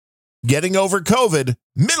Getting over COVID,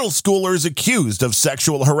 middle schoolers accused of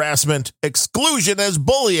sexual harassment, exclusion as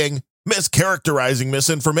bullying, mischaracterizing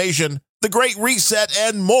misinformation, the Great Reset,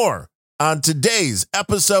 and more on today's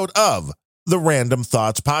episode of the Random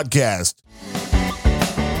Thoughts Podcast.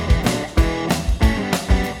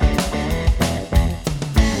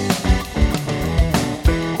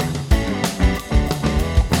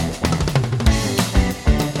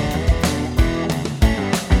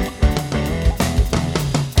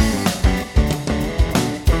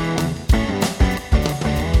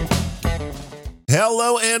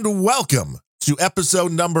 Hello and welcome to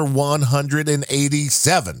episode number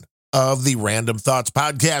 187 of the Random Thoughts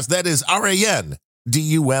Podcast. That is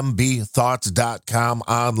RANDUMBthoughts.com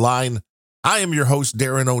online. I am your host,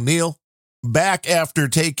 Darren O'Neill, back after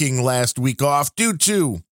taking last week off due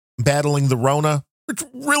to battling the Rona, which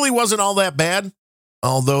really wasn't all that bad,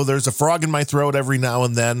 although there's a frog in my throat every now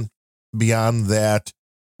and then. Beyond that,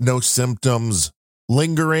 no symptoms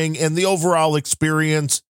lingering, and the overall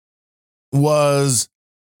experience was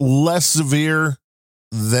less severe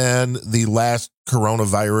than the last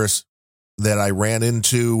coronavirus that I ran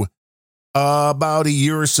into about a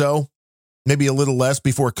year or so, maybe a little less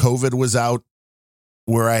before COVID was out,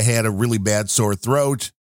 where I had a really bad sore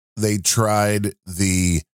throat. They tried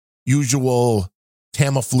the usual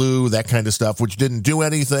Tamiflu, that kind of stuff, which didn't do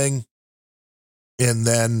anything. And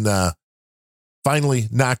then finally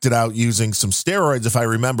knocked it out using some steroids, if I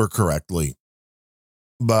remember correctly.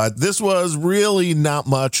 But this was really not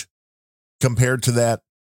much compared to that.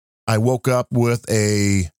 I woke up with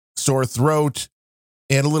a sore throat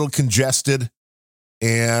and a little congested.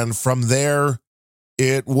 And from there,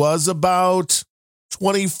 it was about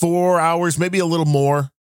 24 hours, maybe a little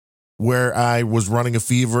more, where I was running a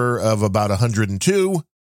fever of about 102.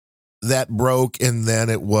 That broke, and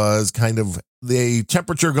then it was kind of the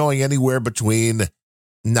temperature going anywhere between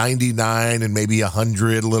 99 and maybe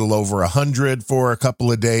 100, a little over 100 for a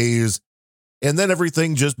couple of days. And then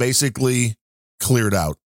everything just basically cleared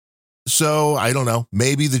out. So I don't know,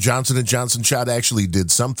 maybe the Johnson & Johnson shot actually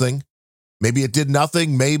did something. Maybe it did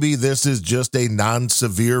nothing. Maybe this is just a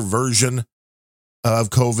non-severe version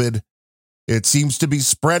of COVID. It seems to be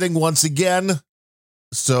spreading once again.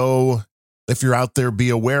 So if you're out there,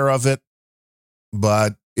 be aware of it.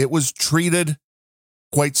 But it was treated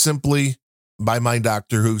quite simply by my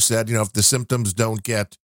doctor, who said, if the symptoms don't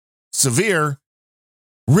get severe,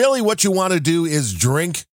 really what you want to do is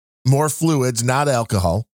drink more fluids, not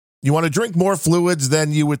alcohol. You want to drink more fluids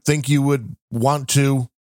than you would think you would want to,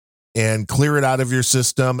 and clear it out of your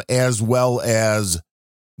system, as well as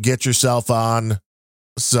get yourself on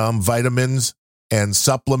some vitamins and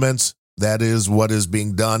supplements. That is what is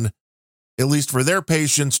being done, at least for their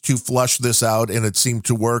patients, to flush this out, and it seemed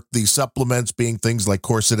to work. The supplements being things like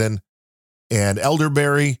quercetin and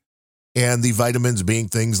elderberry, and the vitamins being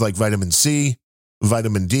things like vitamin C,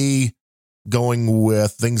 vitamin D, going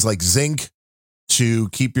with things like zinc to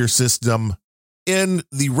keep your system in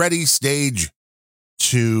the ready stage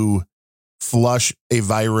to flush a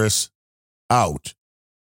virus out.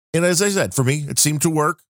 And as I said, for me, it seemed to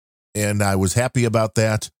work, and I was happy about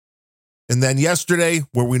that. And then yesterday,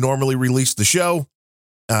 where we normally release the show,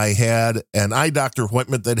 I had an eye doctor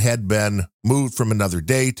appointment that had been moved from another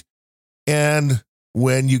date. And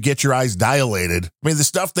when you get your eyes dilated, the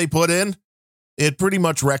stuff they put in, it pretty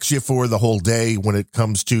much wrecks you for the whole day when it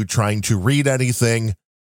comes to trying to read anything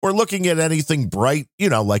or looking at anything bright,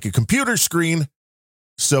 like a computer screen.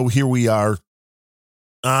 So here we are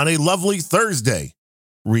on a lovely Thursday,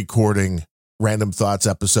 recording Random Thoughts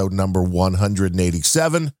episode number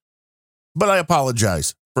 187. But I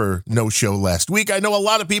apologize for no show last week. I know a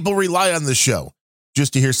lot of people rely on this show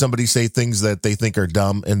just to hear somebody say things that they think are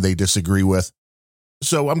dumb and they disagree with.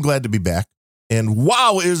 So I'm glad to be back. And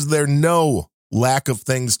wow, is there no lack of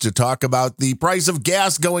things to talk about. The price of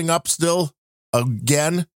gas going up still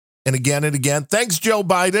again and again and again. Thanks, Joe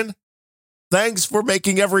Biden. Thanks for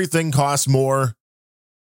making everything cost more.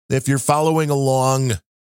 If you're following along,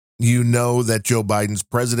 you know that Joe Biden's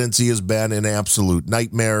presidency has been an absolute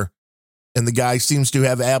nightmare. And the guy seems to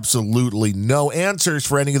have absolutely no answers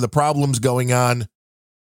for any of the problems going on.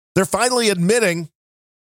 They're finally admitting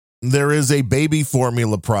there is a baby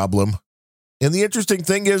formula problem. And the interesting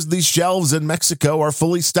thing is these shelves in Mexico are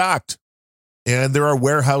fully stocked. And there are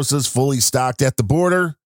warehouses fully stocked at the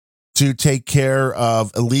border to take care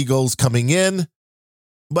of illegals coming in.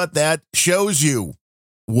 But that shows you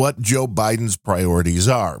what Joe Biden's priorities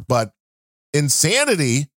are. But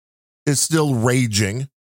insanity is still raging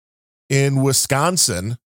in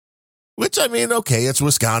Wisconsin, which, okay, it's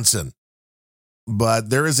Wisconsin. But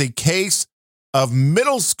there is a case of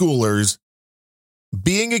middle schoolers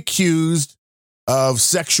being accused of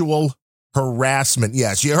sexual harassment.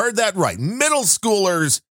 Yes, you heard that right. Middle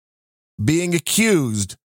schoolers being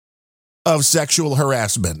accused of sexual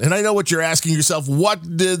harassment. And I know what you're asking yourself,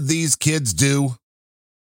 what did these kids do?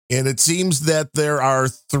 And it seems that there are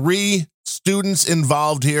 3 students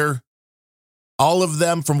involved here. All of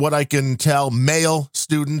them, from what I can tell, male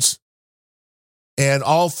students. And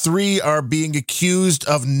all 3 are being accused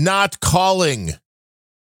of not calling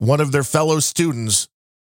one of their fellow students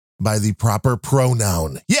by the proper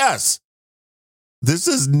pronoun. Yes, this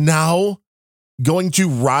is now going to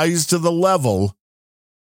rise to the level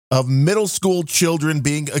of middle school children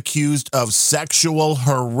being accused of sexual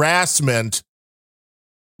harassment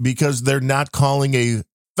because they're not calling a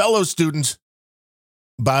fellow student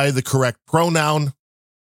by the correct pronoun.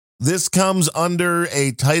 This comes under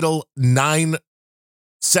a Title IX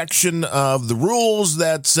section of the rules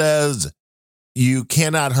that says you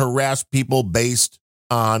cannot harass people based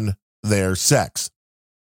on their sex.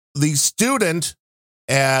 The student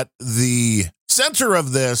at the center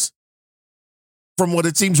of this, from what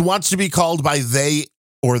it seems, wants to be called by they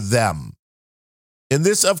or them. And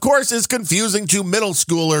this, of course, is confusing to middle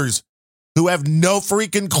schoolers who have no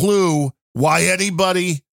freaking clue why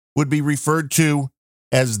anybody would be referred to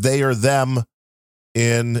as they or them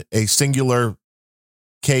in a singular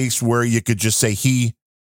case where you could just say he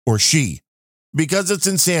or she, because it's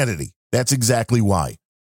insanity. That's exactly why.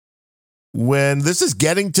 When this is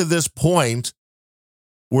getting to this point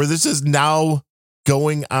where this is now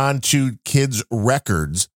going on to kids'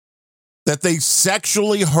 records that they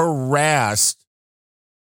sexually harassed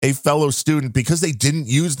a fellow student because they didn't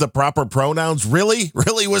use the proper pronouns. Really?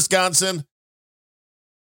 Really, Wisconsin?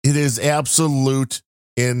 It is absolute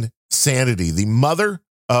insanity. The mother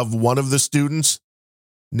of one of the students,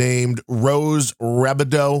 named Rose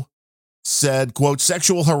Rebideau, said, quote,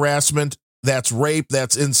 "Sexual harassment, that's rape,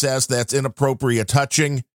 that's incest, that's inappropriate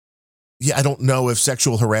touching." Yeah, I don't know if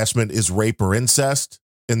sexual harassment is rape or incest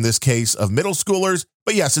in this case of middle schoolers,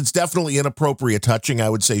 but yes, it's definitely inappropriate touching. I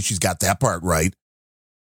would say she's got that part right.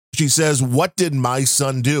 She says, "What did my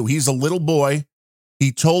son do? He's a little boy.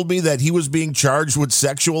 He told me that he was being charged with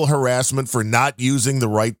sexual harassment for not using the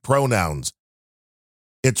right pronouns.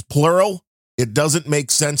 It's plural. It doesn't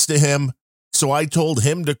make sense to him. So I told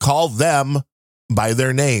him to call them by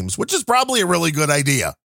their names," which is probably a really good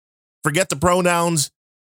idea. Forget the pronouns.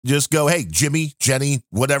 Just go, hey, Jimmy, Jenny,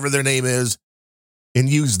 whatever their name is, and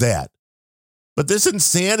use that. But this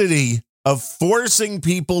insanity of forcing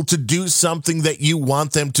people to do something that you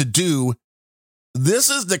want them to do, this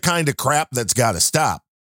is the kind of crap that's got to stop.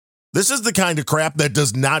 This is the kind of crap that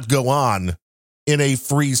does not go on in a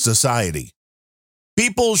free society.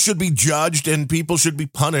 People should be judged and people should be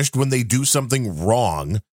punished when they do something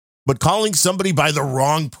wrong, but calling somebody by the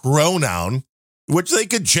wrong pronoun, which they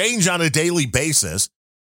could change on a daily basis,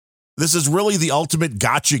 this is really the ultimate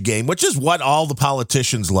gotcha game, which is what all the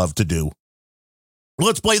politicians love to do.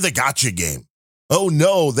 Let's play the gotcha game. Oh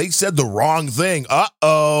no, they said the wrong thing.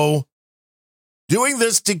 Uh-oh. Doing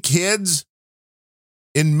this to kids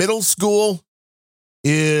in middle school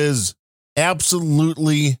is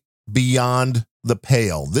absolutely beyond the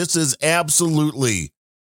pale. This is absolutely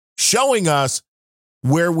showing us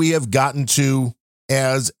where we have gotten to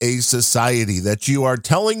as a society, that you are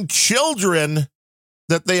telling children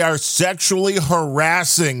that they are sexually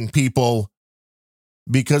harassing people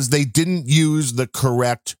because they didn't use the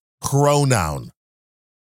correct pronoun.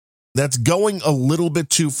 That's going a little bit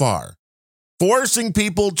too far. Forcing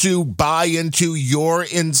people to buy into your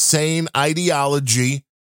insane ideology,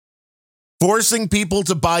 forcing people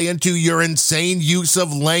to buy into your insane use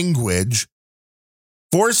of language,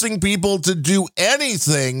 forcing people to do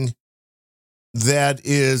anything that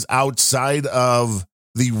is outside of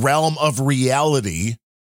the realm of reality.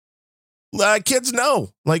 Kids know,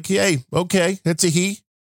 like, hey, okay, it's a he,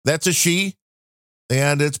 that's a she,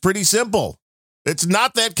 and it's pretty simple. It's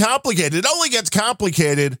not that complicated. It only gets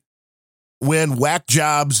complicated when whack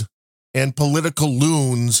jobs and political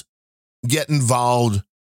loons get involved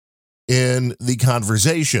in the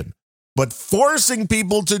conversation. But forcing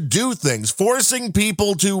people to do things, forcing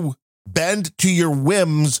people to bend to your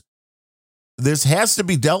whims, this has to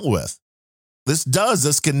be dealt with.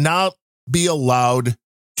 This cannot be allowed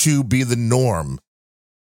to be the norm.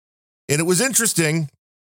 And it was interesting.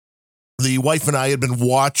 The wife and I had been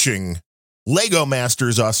watching Lego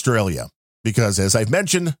Masters Australia because, as I've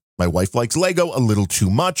mentioned, my wife likes Lego a little too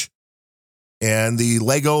much. And the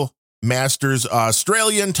Lego Masters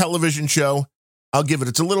Australian television show, I'll give it,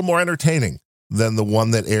 it's a little more entertaining than the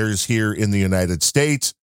one that airs here in the United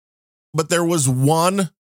States. But there was one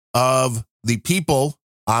of the people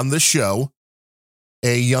on the show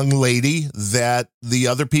a young lady that the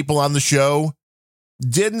other people on the show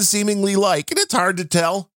didn't seemingly like. And it's hard to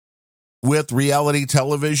tell with reality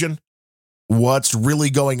television what's really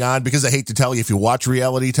going on, because I hate to tell you, if you watch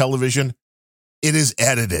reality television, it is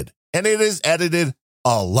edited, and it is edited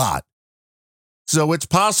a lot. So it's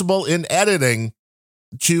possible in editing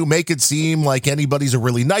to make it seem like anybody's a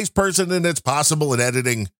really nice person, and it's possible in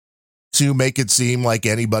editing to make it seem like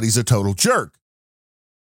anybody's a total jerk.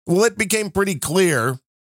 Well, it became pretty clear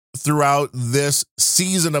throughout this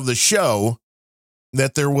season of the show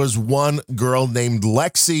that there was one girl named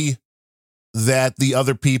Lexi that the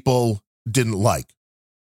other people didn't like.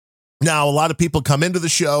 Now, a lot of people come into the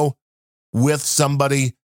show with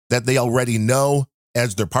somebody that they already know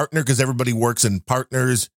as their partner, because everybody works in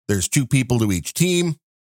partners. There's 2 people to each team.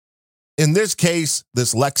 In this case,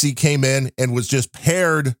 this Lexi came in and was just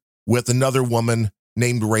paired with another woman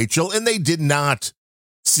named Rachel, and they did not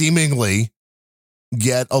seemingly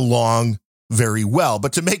get along very well.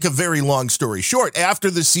 But to make a very long story short, after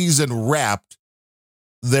the season wrapped,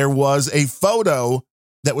 there was a photo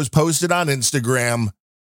that was posted on Instagram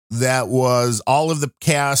that was all of the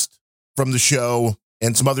cast from the show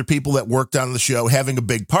and some other people that worked on the show having a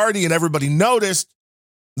big party, and everybody noticed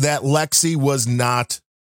that Lexi was not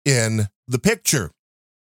in the picture.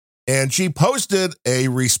 And she posted a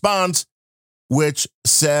response which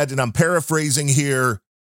said, and I'm paraphrasing here,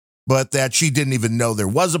 but that she didn't even know there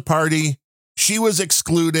was a party. She was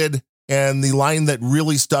excluded. And the line that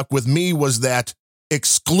really stuck with me was that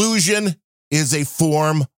exclusion is a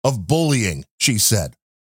form of bullying, she said.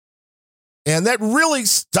 And that really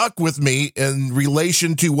stuck with me in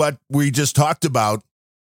relation to what we just talked about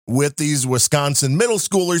with these Wisconsin middle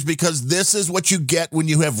schoolers, because this is what you get when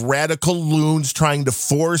you have radical loons trying to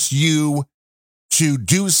force you to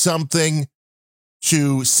do something,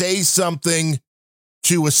 to say something,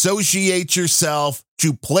 to associate yourself,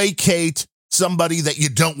 to placate somebody that you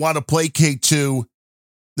don't want to placate to.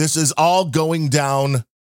 This is all going down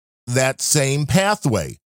that same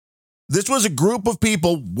pathway. This was a group of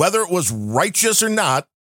people, whether it was righteous or not,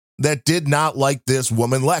 that did not like this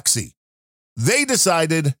woman, Lexi. They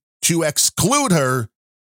decided to exclude her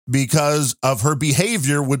because of her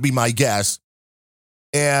behavior, would be my guess.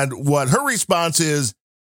 And what her response is,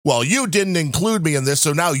 well, you didn't include me in this,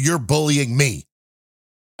 so now you're bullying me.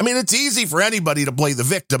 I mean, it's easy for anybody to play the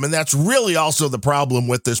victim, and that's really also the problem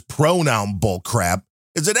with this pronoun bull crap,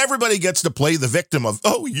 is that everybody gets to play the victim of,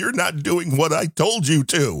 oh, you're not doing what I told you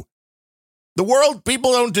to. The world,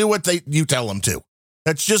 people don't do what you tell them to.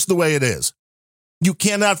 That's just the way it is. You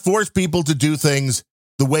cannot force people to do things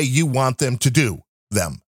the way you want them to do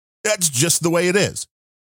them. That's just the way it is.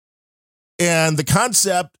 And the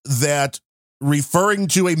concept that referring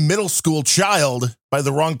to a middle school child by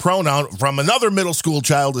the wrong pronoun from another middle school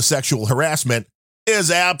child is sexual harassment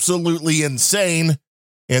is absolutely insane.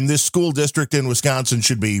 And this school district in Wisconsin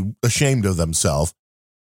should be ashamed of themselves.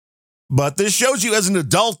 But this shows you as an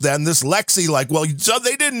adult then, this Lexi, like, well, so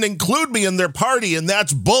they didn't include me in their party and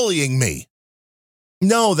that's bullying me.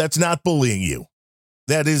 No, that's not bullying you.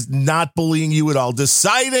 That is not bullying you at all.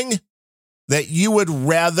 Deciding that you would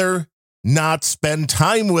rather not spend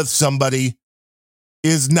time with somebody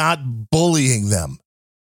is not bullying them.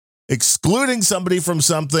 Excluding somebody from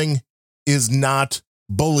something is not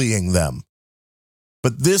bullying them.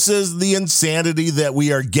 But this is the insanity that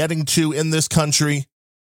we are getting to in this country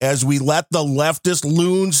as we let the leftist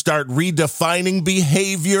loons start redefining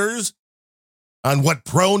behaviors on what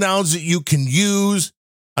pronouns that you can use,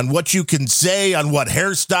 on what you can say, on what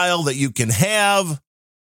hairstyle that you can have.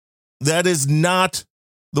 That is not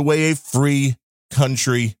the way a free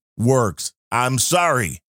country works. I'm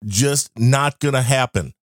sorry, just not going to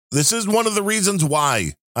happen. This is one of the reasons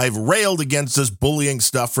why I've railed against this bullying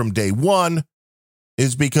stuff from day one,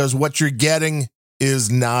 is because what you're getting is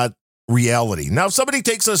not reality. Now, if somebody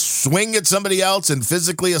takes a swing at somebody else and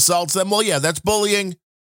physically assaults them, well, yeah, that's bullying.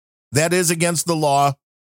 That is against the law.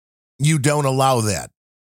 You don't allow that.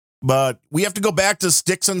 But we have to go back to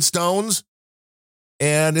sticks and stones.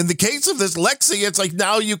 And in the case of this Lexi, it's like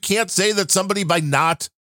now you can't say that somebody, by not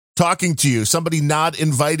talking to you, somebody not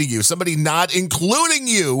inviting you, somebody not including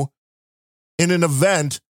you in an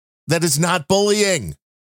event, that is not bullying.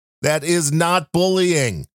 That is not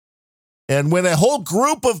bullying. And when a whole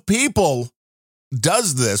group of people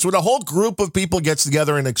does this, when a whole group of people gets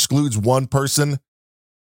together and excludes one person,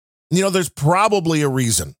 you know, there's probably a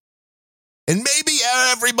reason. And maybe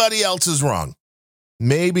everybody else is wrong.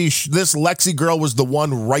 Maybe this Lexi girl was the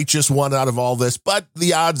one righteous one out of all this, but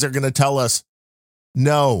the odds are going to tell us,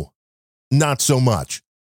 no, not so much.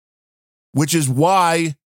 Which is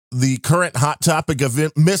why the current hot topic of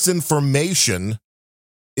misinformation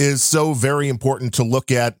is so very important to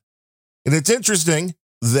look at. And it's interesting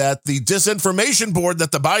that the disinformation board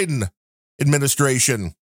that the Biden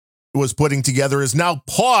administration was putting together is now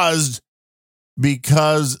paused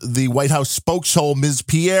because the White House spokeshole, Ms.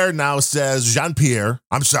 Pierre, now says, Jean-Pierre,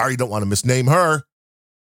 I'm sorry, don't want to misname her,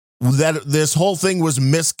 that this whole thing was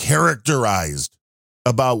mischaracterized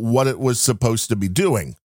about what it was supposed to be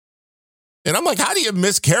doing. And I'm like, how do you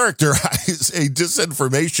mischaracterize a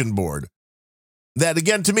disinformation board? That,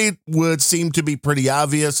 again, to me, would seem to be pretty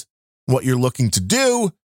obvious. What you're looking to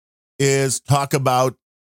do is talk about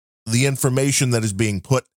the information that is being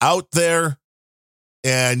put out there,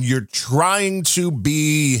 and you're trying to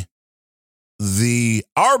be the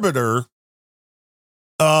arbiter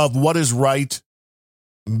of what is right,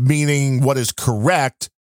 meaning what is correct,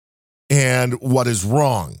 and what is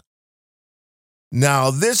wrong.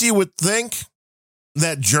 Now, this you would think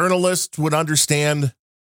that journalists would understand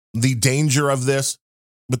the danger of this,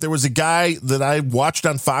 but there was a guy that I watched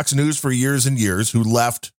on Fox News for years and years who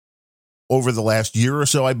left over the last year or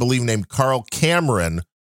so, I believe, named Carl Cameron,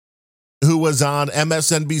 who was on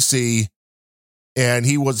MSNBC, and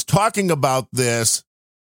he was talking about this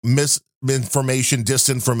misinformation,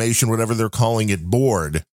 disinformation, whatever they're calling it,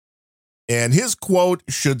 board. And his quote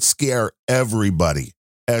should scare everybody.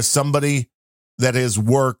 As somebody that has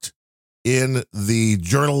worked in the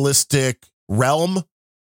journalistic realm,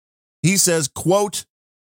 he says, quote,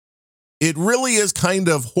 "It really is kind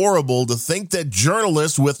of horrible to think that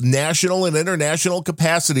journalists with national and international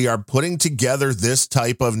capacity are putting together this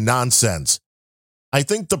type of nonsense. I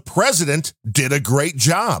think the president did a great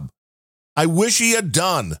job. I wish he had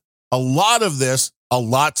done a lot of this a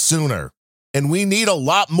lot sooner. And we need a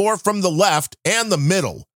lot more from the left and the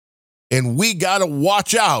middle. And we got to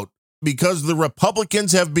watch out because the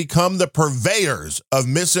Republicans have become the purveyors of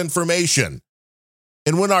misinformation.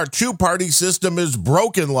 And when our two-party system is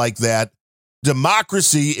broken like that,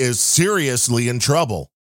 democracy is seriously in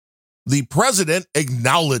trouble. The president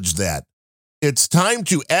acknowledged that. It's time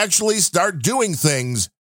to actually start doing things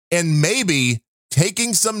and maybe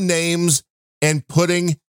taking some names and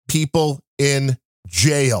putting people in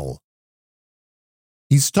jail."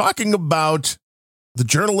 He's talking about the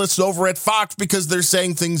journalists over at Fox because they're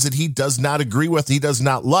saying things that he does not agree with, he does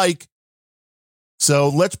not like. So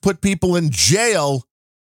let's put people in jail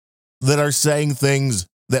that are saying things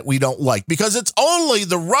that we don't like, because it's only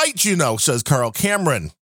the right, you know, says Carl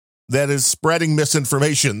Cameron, that is spreading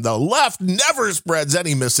misinformation. The left never spreads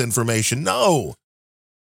any misinformation. No.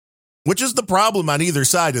 Which is the problem on either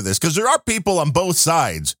side of this, because there are people on both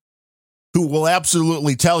sides who will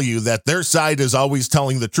absolutely tell you that their side is always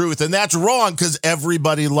telling the truth, and that's wrong because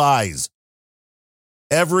everybody lies.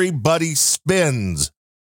 Everybody spins.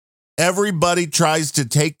 Everybody tries to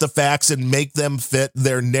take the facts and make them fit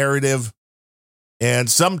their narrative, and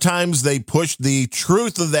sometimes they push the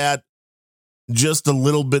truth of that just a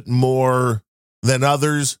little bit more than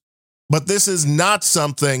others. But this is not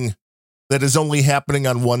something that is only happening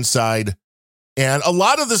on one side. And a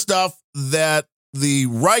lot of the stuff that the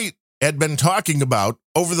right had been talking about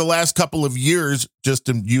over the last couple of years, just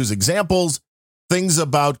to use examples, things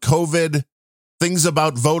about COVID, things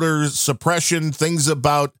about voter suppression, things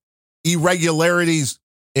about irregularities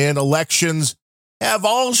in elections, have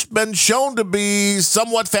all been shown to be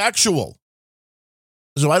somewhat factual.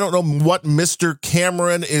 So I don't know what Mr.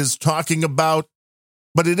 Cameron is talking about,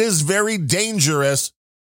 but it is very dangerous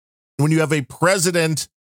when you have a president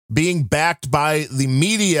being backed by the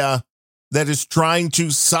media that is trying to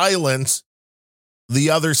silence the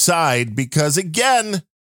other side, because, again,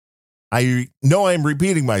 I know I'm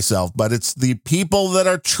repeating myself, but it's the people that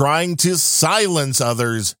are trying to silence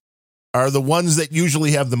others are the ones that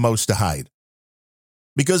usually have the most to hide.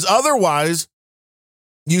 Because otherwise,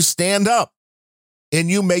 you stand up and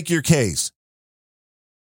you make your case.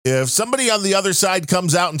 If somebody on the other side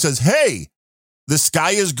comes out and says, hey, the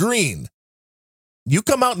sky is green, you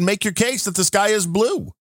come out and make your case that the sky is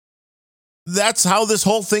blue. That's how this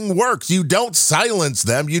whole thing works. You don't silence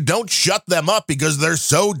them. You don't shut them up because they're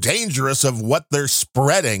so dangerous of what they're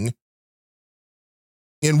spreading.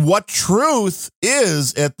 And what truth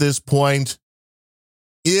is at this point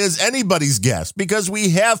is anybody's guess, because we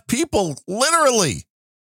have people literally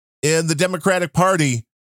in the Democratic Party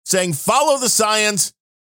saying, follow the science,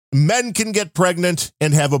 men can get pregnant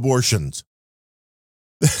and have abortions.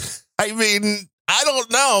 I mean, I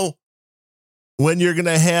don't know. When you're going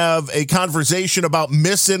to have a conversation about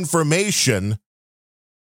misinformation,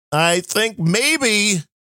 I think maybe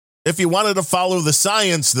if you wanted to follow the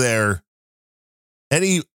science there,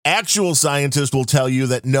 any actual scientist will tell you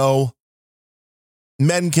that no,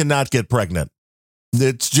 men cannot get pregnant.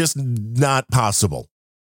 It's just not possible.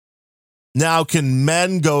 Now, can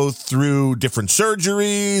men go through different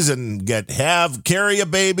surgeries and carry a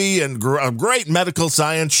baby and great medical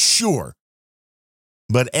science? Sure.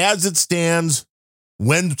 But as it stands,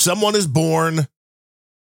 when someone is born,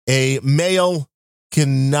 a male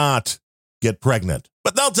cannot get pregnant.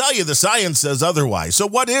 But they'll tell you the science says otherwise. So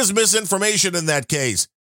what is misinformation in that case?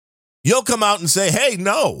 You'll come out and say, hey,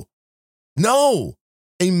 no,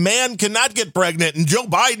 a man cannot get pregnant. And Joe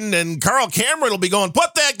Biden and Carl Cameron will be going,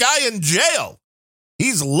 put that guy in jail.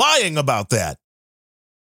 He's lying about that.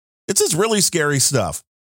 It's just really scary stuff.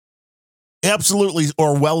 Absolutely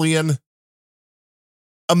Orwellian.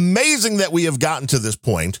 Amazing that we have gotten to this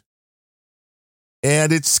point.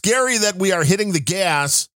 And it's scary that we are hitting the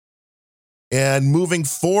gas and moving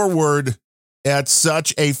forward at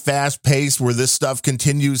such a fast pace where this stuff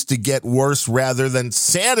continues to get worse rather than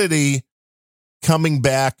sanity coming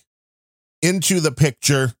back into the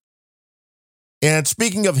picture. And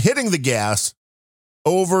speaking of hitting the gas,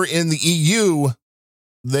 over in the EU,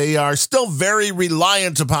 they are still very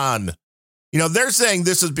reliant upon, they're saying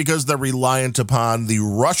this is because they're reliant upon the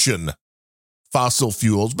Russian fossil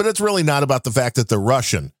fuels, but it's really not about the fact that they're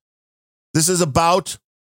Russian. This is about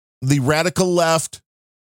the radical left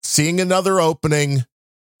seeing another opening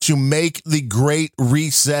to make the great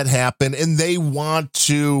reset happen, and they want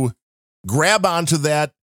to grab onto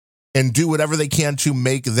that and do whatever they can to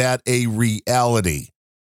make that a reality.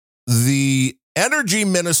 The energy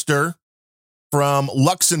minister from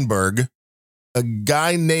Luxembourg, a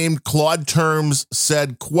guy named Claude Termes,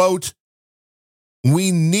 said, quote, what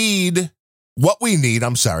we need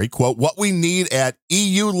at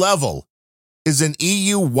EU level is an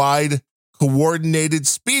EU-wide coordinated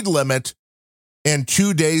speed limit and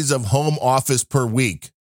 2 days of home office per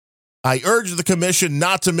week. I urge the Commission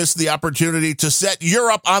not to miss the opportunity to set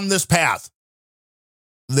Europe on this path.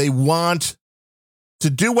 They want to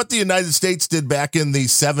do what the United States did back in the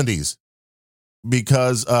 70s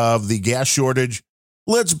because of the gas shortage.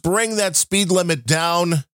 Let's bring that speed limit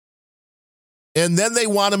down. And then they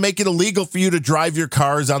want to make it illegal for you to drive your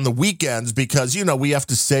cars on the weekends because, we have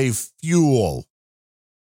to save fuel.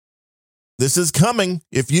 This is coming.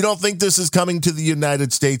 If you don't think this is coming to the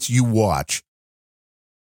United States, you watch.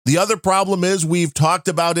 The other problem is we've talked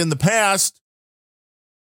about in the past,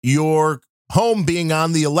 your home being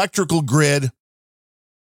on the electrical grid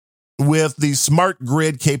with the smart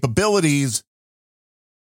grid capabilities.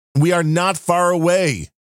 We are not far away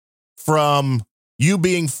from you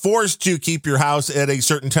being forced to keep your house at a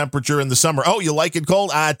certain temperature in the summer. Oh, you like it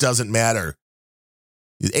cold? It doesn't matter.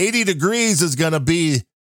 80 degrees is going to be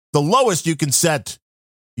the lowest you can set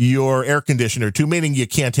your air conditioner to, meaning you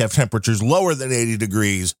can't have temperatures lower than 80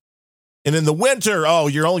 degrees. And in the winter,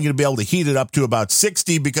 you're only going to be able to heat it up to about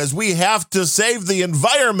 60 because we have to save the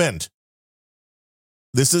environment.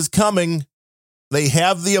 This is coming. They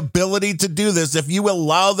have the ability to do this. If you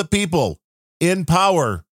allow the people in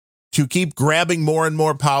power to keep grabbing more and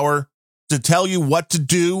more power, to tell you what to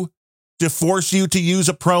do, to force you to use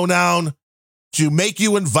a pronoun, to make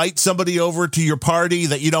you invite somebody over to your party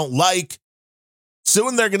that you don't like,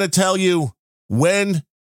 soon they're going to tell you when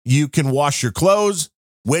you can wash your clothes,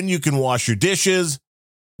 when you can wash your dishes,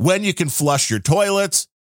 when you can flush your toilets.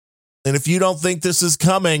 And if you don't think this is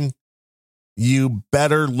coming, you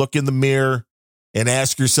better look in the mirror and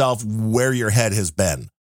ask yourself where your head has been.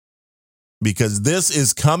 Because this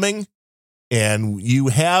is coming, and you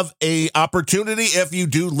have an opportunity, if you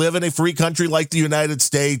do live in a free country like the United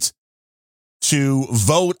States, to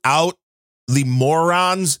vote out the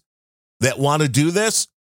morons that want to do this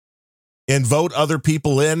and vote other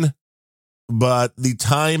people in. But the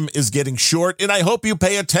time is getting short, and I hope you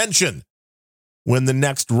pay attention when the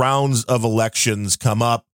next rounds of elections come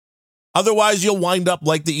up. Otherwise, you'll wind up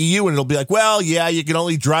like the EU, and it'll be like, well, yeah, you can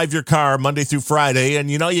only drive your car Monday through Friday,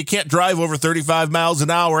 and, you can't drive over 35 miles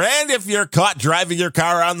an hour. And if you're caught driving your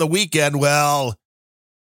car on the weekend, well,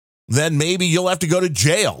 then maybe you'll have to go to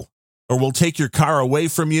jail, or we'll take your car away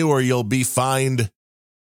from you, or you'll be fined.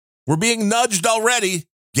 We're being nudged already.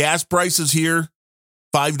 Gas prices here,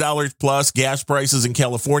 $5 plus. Gas prices in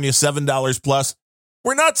California, $7 plus.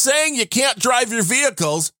 We're not saying you can't drive your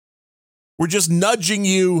vehicles. We're just nudging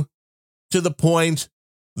you to the point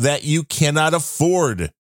that you cannot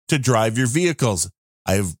afford to drive your vehicles.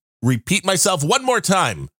 I repeat myself one more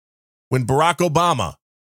time. When Barack Obama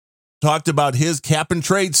talked about his cap and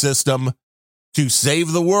trade system to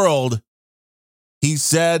save the world, he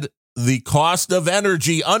said the cost of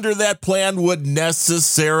energy under that plan would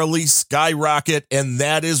necessarily skyrocket, and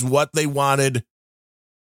that is what they wanted.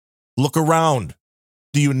 Look around.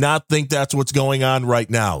 Do you not think that's what's going on right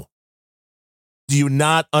now? Do you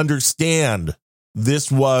not understand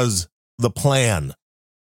this was the plan.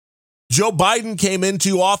 Joe Biden came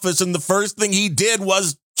into office, and the first thing he did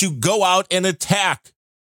was to go out and attack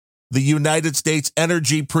the United States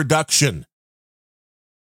energy production.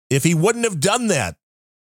 If he wouldn't have done that,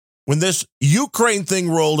 when this Ukraine thing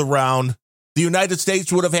rolled around, the United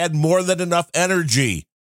States would have had more than enough energy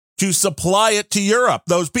to supply it to Europe.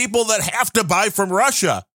 Those people that have to buy from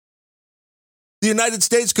Russia. The United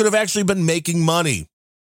States could have actually been making money,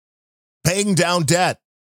 paying down debt.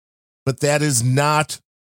 But that is not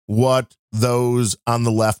what those on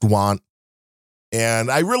the left want.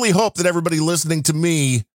 And I really hope that everybody listening to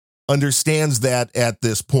me understands that at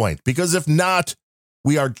this point, because if not,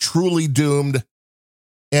 we are truly doomed.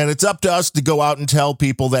 And it's up to us to go out and tell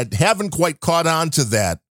people that haven't quite caught on to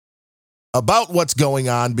that about what's going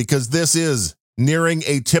on, because this is nearing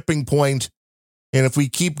a tipping point. And if we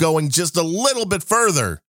keep going just a little bit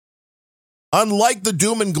further, unlike the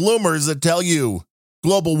doom and gloomers that tell you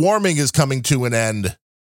global warming is coming to an end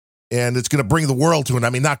and it's going to bring the world to an end. I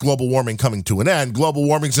mean, not global warming coming to an end. Global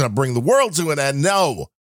warming is going to bring the world to an end. No.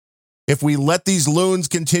 If we let these loons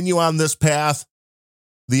continue on this path,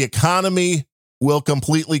 the economy will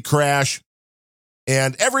completely crash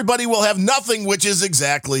and everybody will have nothing, which is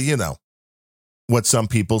exactly, what some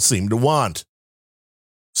people seem to want.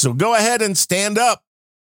 So go ahead and stand up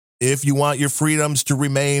if you want your freedoms to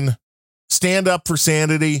remain. Stand up for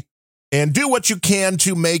sanity and do what you can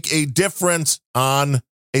to make a difference on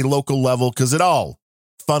a local level, because it all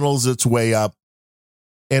funnels its way up.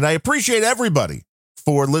 And I appreciate everybody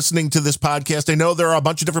for listening to this podcast. I know there are a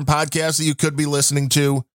bunch of different podcasts that you could be listening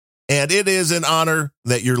to, and it is an honor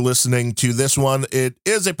that you're listening to this one. It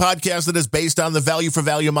is a podcast that is based on the value for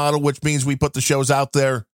value model, which means we put the shows out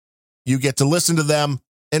there. You get to listen to them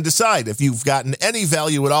and decide if you've gotten any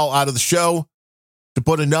value at all out of the show, to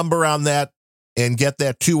put a number on that and get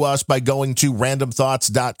that to us by going to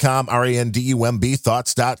randomthoughts.com, RANDUMB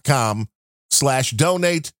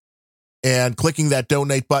thoughts.com/donate and clicking that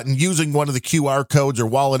donate button using one of the QR codes or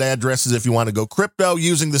wallet addresses if you want to go crypto,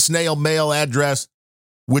 using the snail mail address,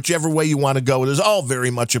 whichever way you want to go. It is all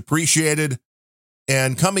very much appreciated.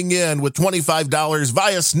 And coming in with $25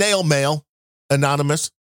 via snail mail, anonymous,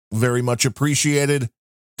 very much appreciated.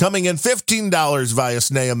 Coming in $15 via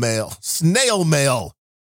snail mail,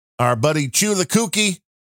 our buddy Chew the Kookie,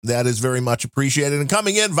 that is very much appreciated. And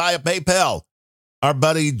coming in via PayPal, our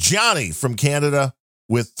buddy Johnny from Canada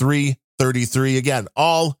with $3.33. Again,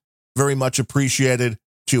 all very much appreciated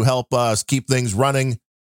to help us keep things running.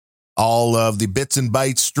 All of the bits and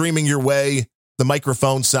bytes streaming your way, the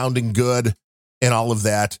microphone sounding good, and all of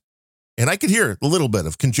that. And I could hear a little bit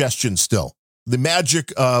of congestion still. The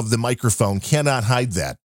magic of the microphone cannot hide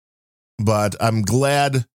that. But I'm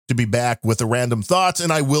glad to be back with the Random Thoughts,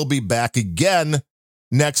 and I will be back again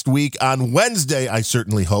next week on Wednesday, I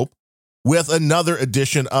certainly hope, with another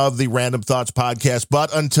edition of the Random Thoughts podcast.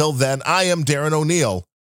 But until then, I am Darren O'Neill.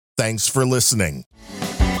 Thanks for listening.